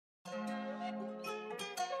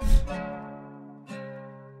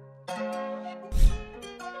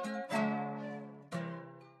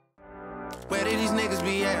Where did these niggas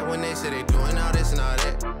be at when they say they doing all this and all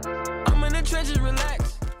that? I'm in the trenches,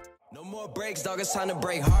 relax. No more breaks, dog, it's time to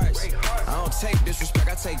break hearts. I don't take disrespect,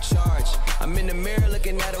 I take charge. I'm in the mirror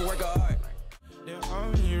looking at a work of art. They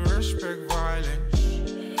only respect violence.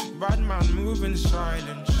 Bad man move in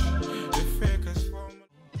silence. The fakers form.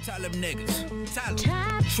 Tell them niggas, tell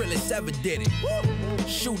them. Trillis ever did it.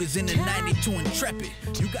 Shooters in the 92 Intrepid.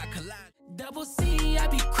 You got collide. Double C, I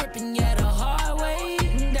be crippin', yeah, the hard way.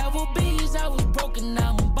 Double B's, I was broken,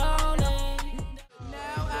 now I'm ballin'.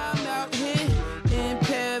 Now I'm out here in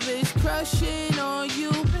Paris, crushing on you,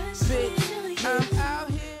 bitch. I'm out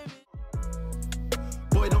here.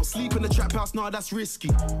 Boy, don't sleep in the trap house, nah, that's risky.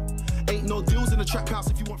 Ain't no deals in the trap house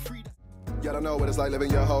if you want freedom. Y'all don't know what it's like living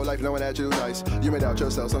your whole life knowing that you nice. You made out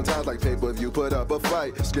yourself sometimes like paper if you put up a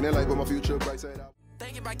fight. Skinny like with my future bright side out.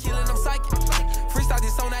 Thinking about killing them psychic. Freestyle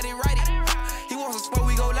this song, I didn't write it. He wants some smoke,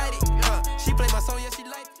 we gon' light it. She play my song, yeah, she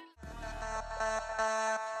like it.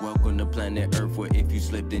 Welcome to planet Earth, where if you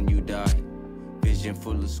slip, then you die. Vision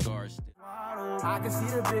full of scars. I can see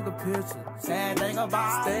the bigger picture. Sad thing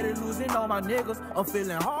about steady losing all my niggas. I'm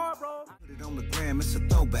feeling hard, bro. Put it on the gram, it's a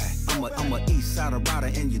throwback. I'm a east side rider,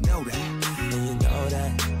 and you know that. And you know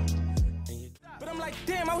that. But I'm like,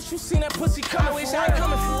 damn, I wish you seen that pussy coming. I wish I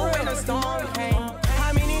coming for real. When the storm came.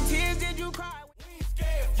 How many tears did you cry? We ain't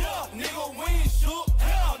scared, yeah, nigga, we ain't shook,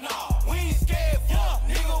 hell no. We ain't scared, yeah,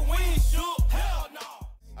 nigga, we ain't shook, hell no.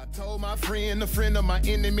 I told my friend, a friend of my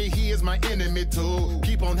enemy, he is my enemy too.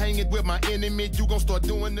 Keep on hanging with my enemy, you gon' start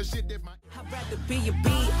doing the shit that my. I'd rather be a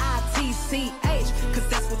B-I-T-C-H, cause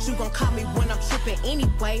that's what you gon' call me when I'm tripping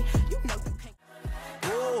anyway. You know you can't.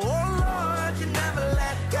 Oh, Lord, you never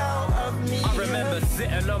let go of me. I remember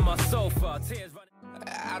sitting on my sofa, tears running.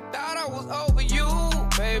 I thought I was over you,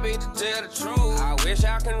 baby, to tell the truth. I wish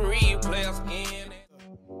I can replay us again.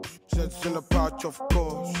 Jets in the pouch, of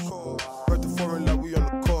course. Heard the foreign like we on the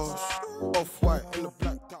course. Off-white in the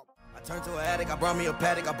black top. I turned to an addict, I brought me a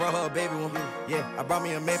paddock, I brought her a baby one. Yeah, I brought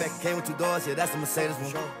me a Maybach, it came with 2 doors, yeah, that's the Mercedes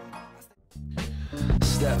one.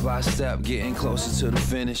 Step by step, getting closer to the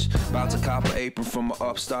finish. About to cop an apron from an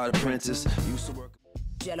upstart apprentice. Used to work.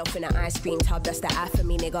 Jello in the ice cream tub, that's the I for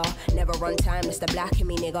me, nigga. Never run time, it's the black in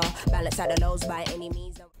me, nigga. Balance out the lows by any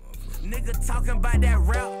means. Nigga talking about that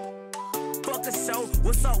rap. Fuck the show,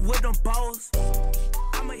 what's up with them balls?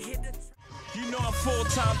 I'ma hit the. You know I'm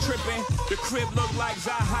full-time tripping. The crib look like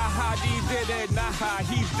Zaha Hadid did it. Nah,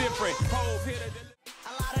 he's different. Hove hit it.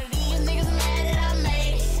 A lot of these niggas mad that I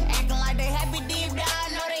made it. Acting like they happy deep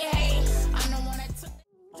down, know they hate. I'm the one that took.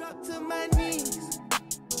 Drop to my knees,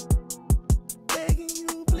 begging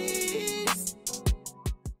you please.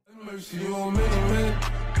 Mercy on many men.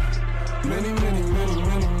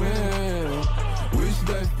 Wish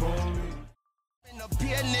that for me.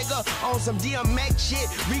 Be a nigga on some DMX shit.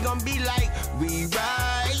 We gon' be like, we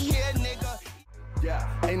right here, nigga. Yeah,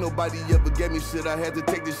 ain't nobody ever gave me shit. I had to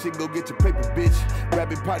take this shit, go get your paper, bitch.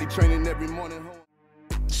 Rapid potty training every morning.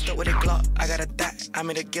 Stuck with a Glock, I got a dot. I'm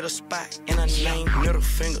in to get a spot in a name. Middle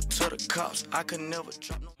finger to the cops. I could never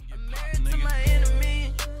drop no. I'm married to my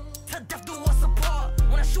enemy. To death do us apart.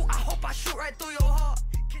 When I shoot, I hope I shoot right through your heart.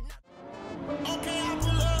 Okay, I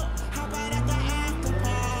pull up. How about at the after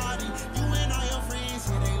party? You and all your friends,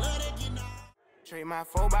 so they love to get knocked. Trade my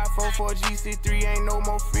 4x4 for GC3, ain't no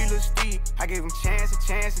more feelers deep. I gave him chance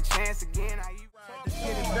again. Get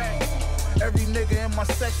it back. Every nigga in my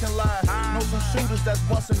section live. Know some shooters that's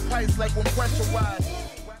busting pipes like when pressurized.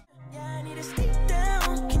 Yeah, I need to stay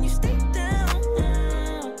down. Can you stay down?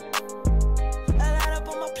 A lot up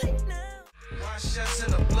on my plate now. Wash us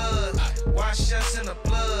in the blood. Wash us in the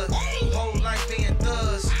blood. Whole life being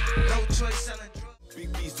thugs. No choice selling drugs.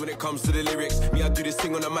 Big beast when it comes to the lyrics. Me, I do this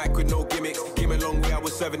thing on the mic with no gimmicks. Came a long way, I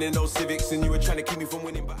was serving in those civics. And you were trying to keep me from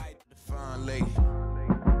winning, but I... Fine lady.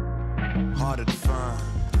 Harder to find.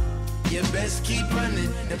 You best keep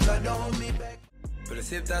running, the blood don't hold me back. Better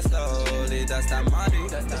sip that slowly, that's that Marty.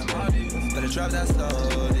 Better drive that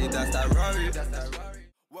slowly, that's that Rory.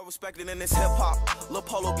 Well respected in this hip-hop. Lil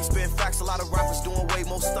Polo be spitting facts. A lot of rappers doing way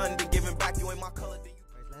more stunning than giving back. You ain't my color, then you...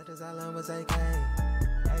 Letters I learned was AK. I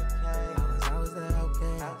was there,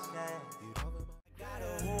 okay. Got a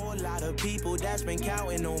whole lot of people that's been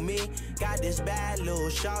counting on me. Got this bad little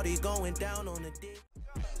shawty going down on the dick.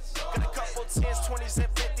 Got a couple 10s, 20s,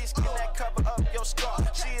 and 50s. Can that cover up your scar?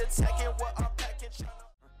 She attacking what I'm packing.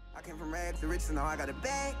 I came from rags to riches, and now I got a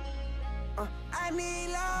bag. I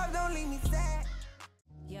need love, don't leave me sad.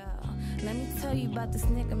 Yeah, let me tell you about this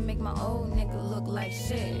nigga, make my old nigga look like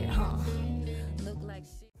shit, huh? Look like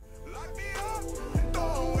shit. Lock me up,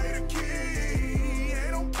 throw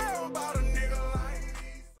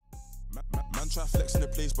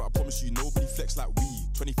place, but I promise you nobody flex like we.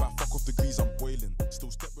 25 fuck off degrees, I'm boiling.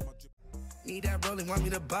 Still step with my drip. Need that rolling, want me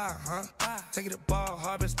to buy, huh? Take it to ball,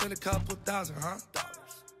 hard, but spend a couple thousand, huh?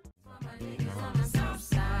 It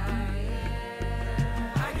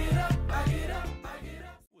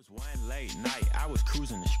was one late night, I was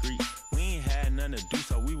cruising the street. We ain't had nothing to do,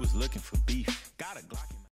 so we was looking for beef.